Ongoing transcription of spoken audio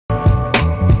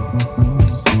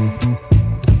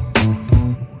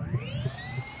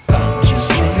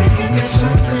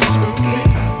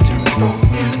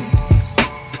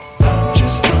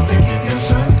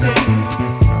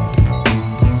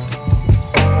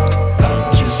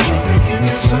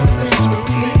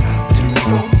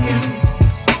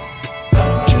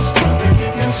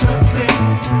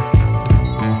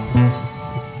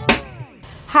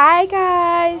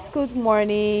good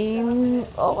morning.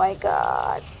 Oh my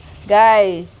god,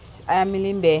 guys, I am in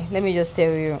Limbe. Let me just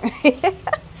tell you.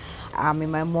 I'm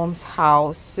in my mom's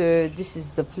house, so this is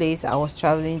the place I was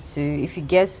traveling to. If you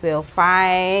guess well,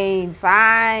 fine.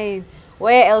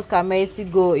 Where else can Mercy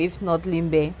go if not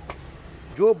Limbe?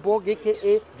 Joburg,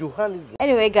 aka Johannesburg.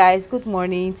 Anyway, guys, good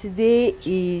morning. Today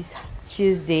is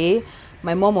Tuesday.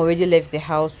 My mom already left the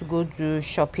house to go do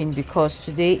shopping because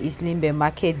today is Limbe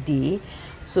market day.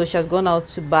 So she has gone out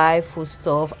to buy food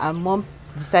stuff, and mom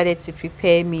decided to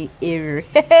prepare me eru.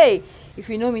 Hey, if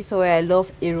you know me so well, I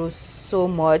love eru so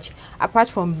much. Apart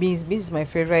from beans is my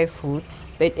favorite food,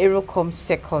 but eru comes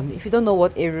second. If you don't know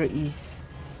what eru is,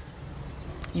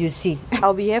 you see.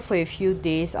 I'll be here for a few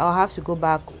days. I'll have to go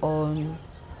back on,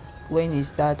 when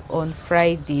is that, on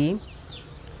Friday,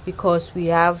 because we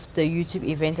have the YouTube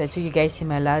event I told you guys in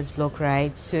my last vlog,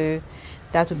 right? So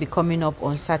that will be coming up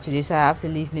on Saturday, so I have to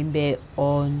leave Limbe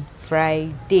on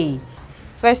Friday.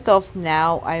 First off,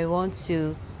 now I want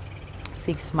to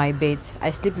fix my bed.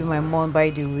 I sleep with my mom, by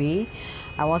the way.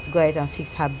 I want to go ahead and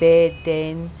fix her bed.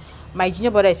 Then my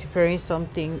junior brother is preparing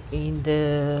something in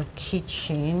the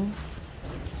kitchen.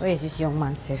 Where is this young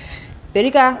man safe?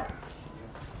 Berika.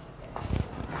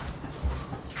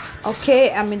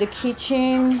 Okay, I'm in the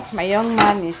kitchen. My young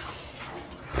man is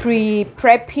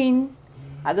prepping.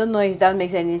 I don't know if that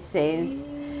makes any sense.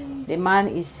 The man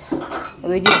is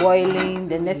already boiling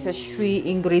the necessary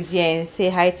ingredients. Say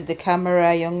hi to the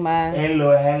camera, young man.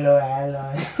 Hello.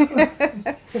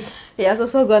 He has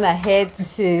also gone ahead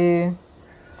to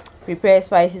prepare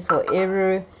spices for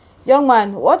eru. Young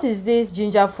man, what is this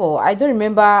ginger for? I don't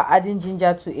remember adding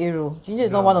ginger to eru. Ginger is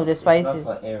not one of the spices. It's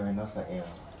not for eru, not for eru.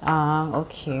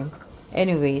 Okay.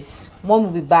 Anyways, mom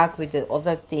will be back with the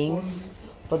other things.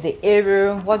 But the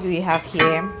eru, what do we have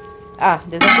here?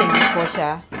 There's nothing in this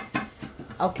portion.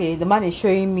 Okay, the man is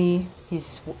showing me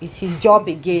his job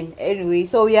again. Anyway,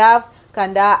 so we have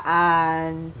kanda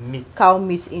and cow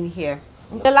meat in here.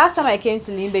 The last time I came to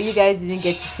Limbe, you guys didn't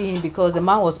get to see him because the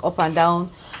man was up and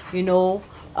down, you know,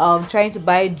 trying to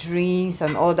buy drinks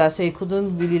and all that, so he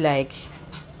couldn't really like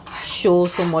show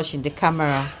so much in the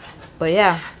camera. But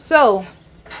yeah, so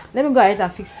let me go ahead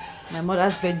and fix my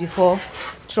mother's bed before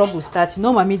trouble starts.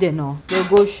 No, mommy, they know. They'll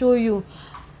go show you.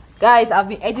 Guys, I've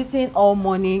been editing all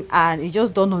morning and it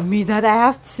just dawned on me that I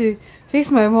have to fix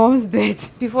my mom's bed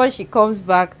before she comes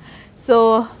back.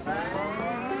 So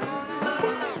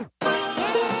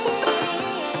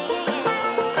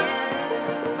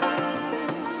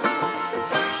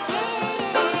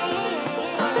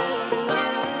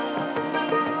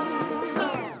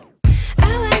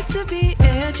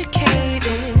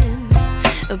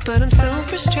but I'm so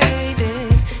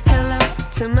frustrated. Hello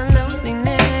to my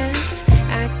loneliness.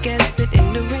 I guess that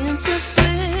ignorance is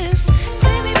bliss.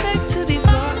 Take me back to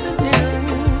before I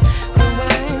knew.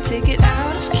 Rewind, take it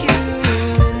out of cue.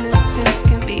 Innocence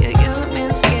can be a young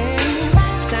man's game.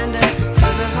 Signed up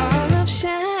for the hall of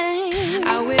shame.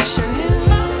 I wish I knew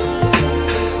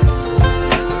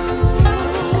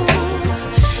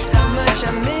how much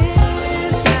I miss.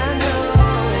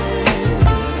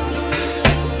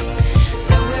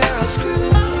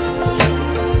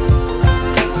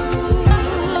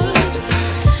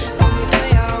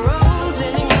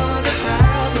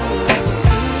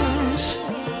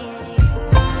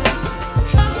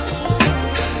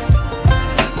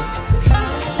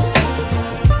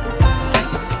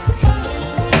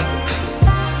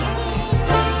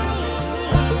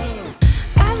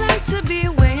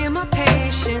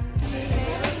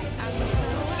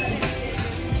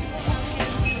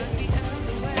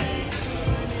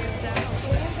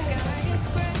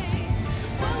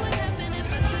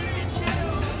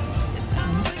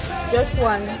 just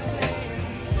one.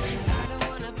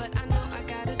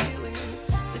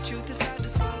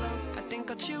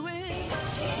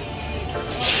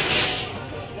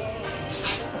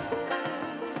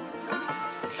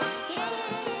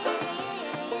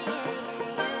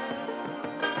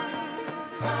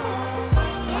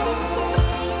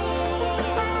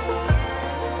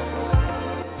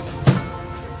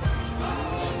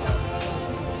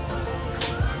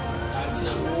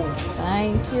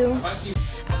 Thank you.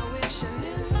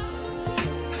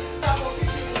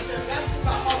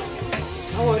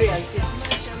 Don't worry, I'll get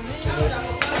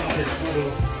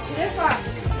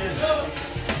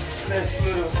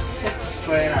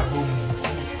Square up, boom.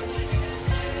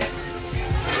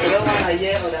 You don't want to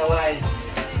hear otherwise.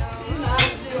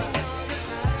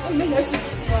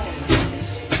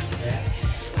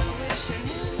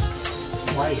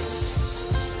 Why?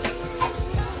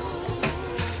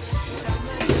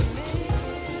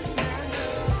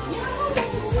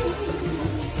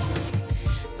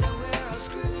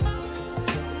 Screw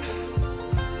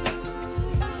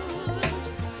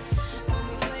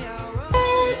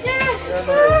In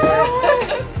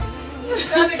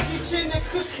the kitchen, the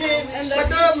cooking.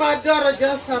 My daughter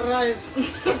just arrived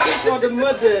for the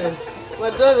mother. My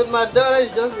daughter is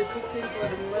just the cooking for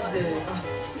the mother.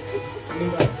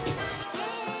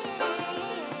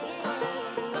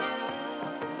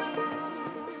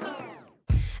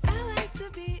 I like to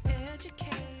be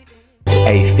educated.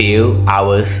 A few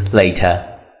hours later.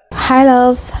 Hi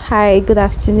loves, hi, good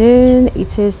afternoon.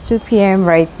 It is 2 p.m.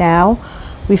 right now.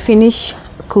 We finished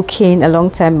cooking a long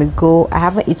time ago. I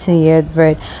haven't eaten yet,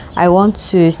 but I want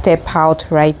to step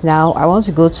out right now. I want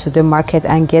to go to the market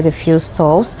and get a few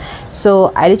stuffs.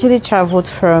 So I literally traveled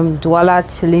from Douala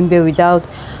to Limbe without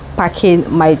packing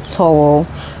my towel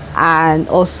and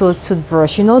also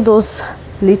toothbrush. You know those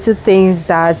little things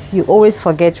that you always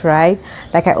forget, right?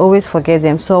 Like I always forget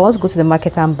them. So I want to go to the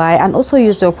market and buy, and also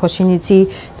use the opportunity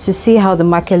to see how the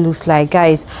market looks like.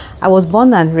 Guys, I was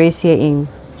born and raised here in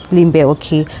Limbe,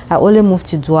 okay? I only moved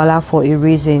to Douala for a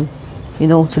reason, you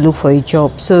know, to look for a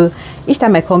job. So each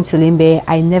time I come to Limbe,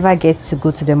 I never get to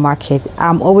go to the market.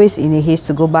 I'm always in a haste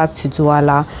to go back to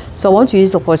Douala. So I want to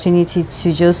use the opportunity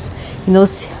to just, you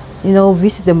know,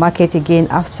 visit the market again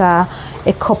after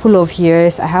a couple of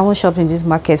years. I haven't shopped in this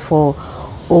market for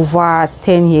over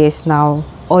 10 years now.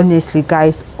 Honestly,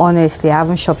 guys, honestly, I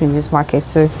haven't shopped in this market.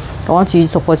 So I want to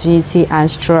use this opportunity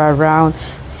and stroll around,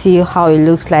 see how it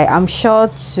looks like. I'm sure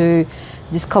to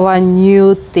discover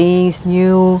new things,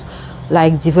 new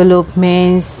like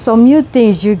developments, some new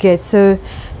things you get. So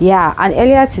yeah, and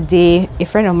earlier today a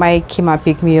friend of mine came and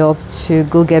picked me up to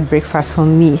go get breakfast for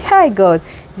me. Hi God,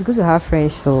 it's good to have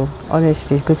friends. So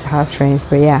honestly, it's good to have friends.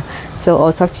 But yeah, so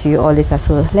I'll talk to you all later,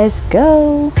 so let's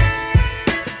go.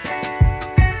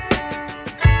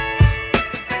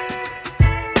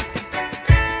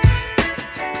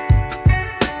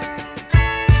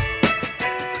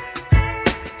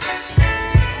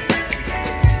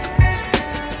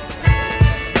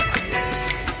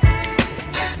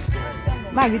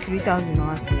 Maybe 3,000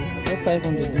 ounces. What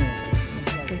 500?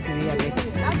 Take the real bit.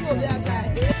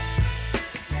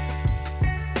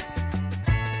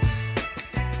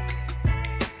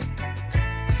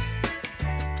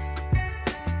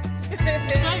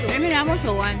 I mean, how much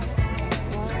for one?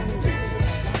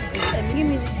 Give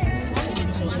me this.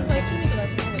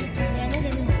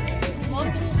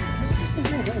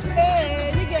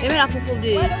 Give me that full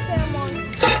day.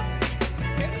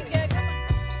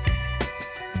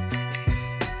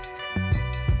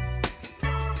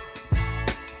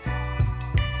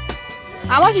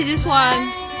 How much is this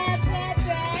one?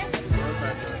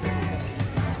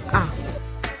 Ah.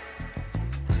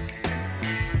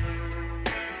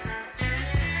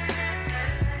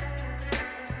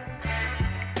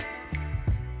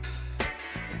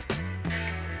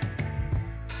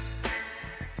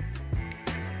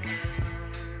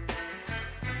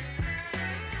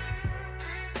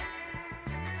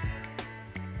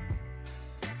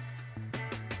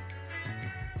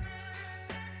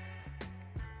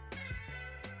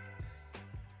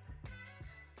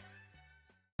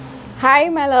 Hi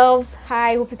my loves,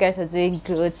 hi, hope you guys are doing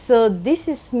good. So this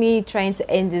is me trying to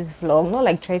end this vlog, not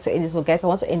like trying to end this vlog, guys. I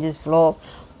want to end this vlog,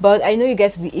 but I know you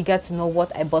guys will be eager to know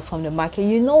what I bought from the market.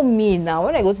 You know me now,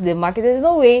 when I go to the market, there's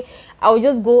no way I will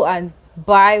just go and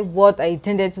buy what I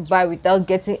intended to buy without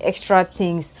getting extra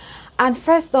things. And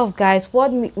first off, guys,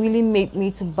 what really made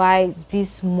me to buy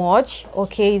this much,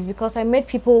 okay, is because I met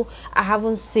people I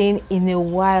haven't seen in a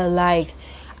while. Like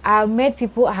I met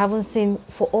people I haven't seen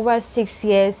for over 6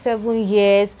 years, 7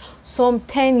 years, some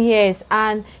 10 years,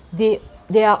 and they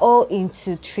are all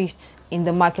into thrift in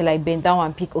the market, like bend down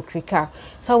and pick okrika.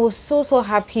 So I was so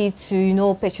happy to, you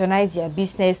know, patronize their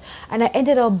business, and I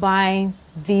ended up buying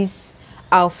this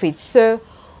outfit. So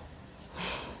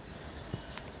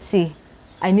see,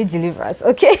 I need deliverance,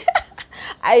 okay?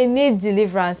 I need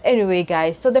deliverance. Anyway,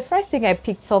 guys, so the first thing I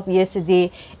picked up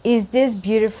yesterday is this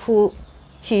beautiful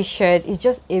t-shirt. It's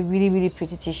just a really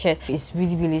pretty t-shirt. It's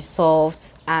really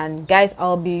soft, and guys,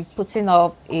 I'll be putting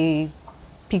up a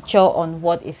picture on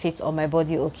what it fits on my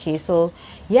body, okay? So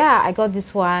yeah, I got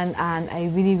this one and I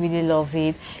really love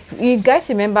it. You guys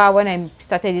remember when I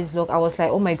started this vlog, I was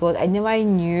like, oh my god, I never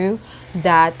knew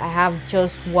that I have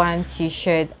just one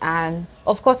t-shirt, and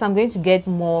of course I'm going to get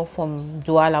more from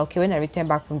Douala, okay? When I return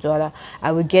back from Douala,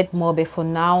 I will get more, but for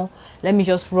now, let me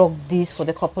just rock this for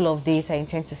the couple of days I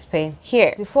intend to spend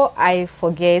here. Before I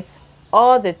forget,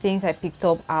 all the things I picked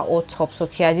up are all tops,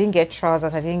 okay? I didn't get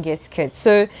trousers, I didn't get skirts.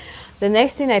 So the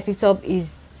next thing I picked up is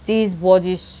this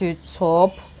bodysuit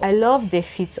top. I love the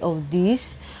fit of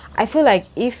this. I feel like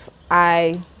if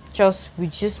I just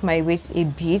reduced my weight a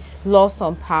bit, lost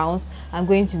some pounds. I'm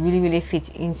going to really fit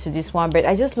into this one, but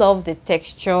I just love the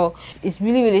texture. It's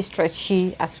really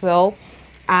stretchy as well.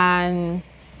 And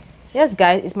yes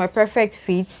guys, it's my perfect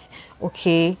fit.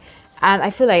 Okay, and I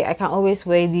feel like I can always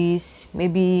wear this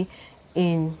maybe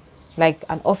in like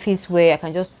an office where I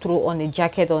can just throw on a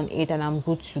jacket on it and I'm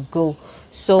good to go.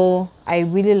 So I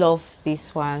really love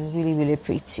this one, really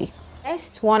pretty.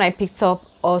 Next one I picked up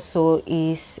also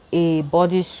is a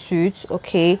bodysuit.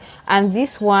 Okay, and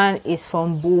this one is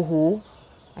from Boohoo.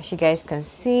 As you guys can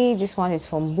see, this one is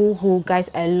from Boohoo. Guys,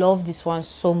 I love this one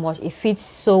so much. It fits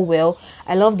so well.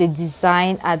 I love the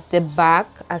design at the back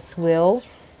as well.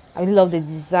 I really love the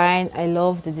design. I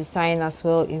love the design as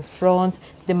well in front.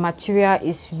 The material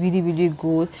is really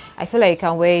good. I feel like you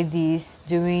can wear this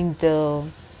during the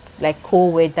like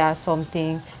cold weather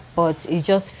something, but it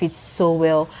just fits so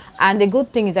well. And the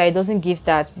good thing is that it doesn't give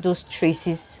those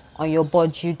traces on your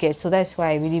body you get, so that's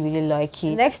why I really like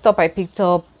it. Next up I picked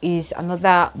up is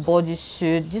another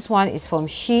bodysuit. This one is from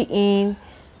Shein.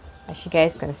 As you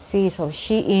guys can see, it's from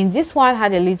Shein. This one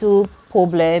had a little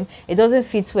problem. It doesn't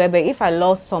fit well, but if I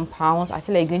lost some pounds, I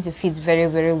feel like it's going to fit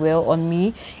very well on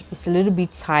me. It's a little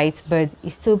bit tight, but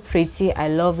it's still pretty. I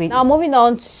love it. Now moving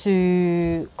on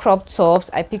to crop tops,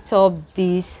 I picked up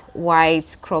this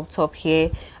white crop top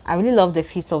here. I really love the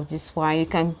fit of this one. You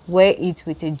can wear it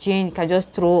with a jean. You can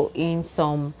just throw in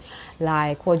some,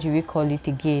 like, what do we call it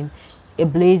again, a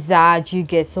blazer, you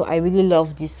get. So I really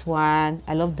love this one.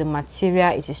 I love the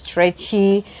material. It is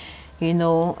stretchy, you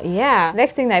know. Yeah,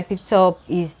 next thing I picked up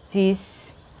is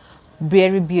this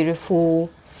very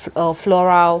beautiful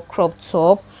floral crop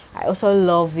top. I also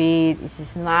love it. It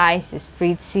is nice, it's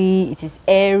pretty, it is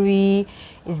airy.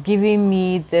 It's giving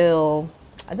me the,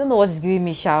 I don't know what it's giving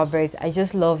me, but I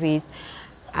just love it.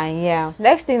 And yeah,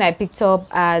 next thing I picked up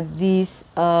are these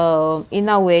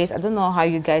inner waist. I don't know how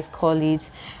you guys call it.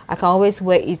 I can always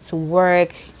wear it to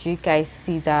work. Do you guys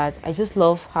see that? I just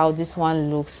love how this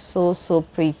one looks. So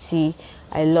pretty.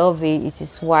 I love it. It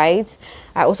is white.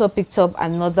 I also picked up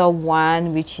another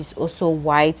one which is also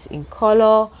white in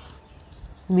color.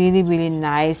 Really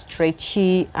nice,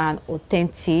 stretchy and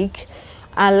authentic.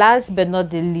 And last but not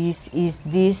the least is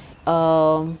this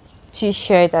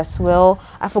t-shirt as well.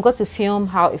 I forgot to film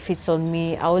how it fits on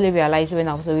me. I only realized when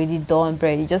I was already done, but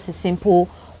it's just a simple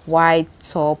white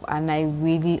top and I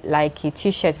really like it.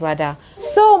 T-shirt rather.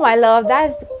 So my love,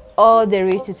 that's all there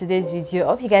is to today's video.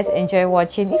 Hope you guys enjoy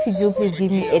watching. If you do, please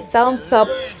give me a thumbs up.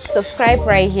 Subscribe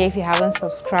right here if you haven't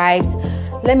subscribed.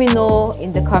 Let me know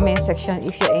in the comment section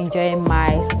if you're enjoying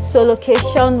my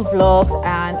Solocation vlogs,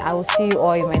 and I will see you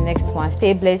all in my next one.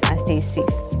 Stay blessed and stay safe.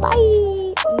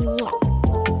 Bye.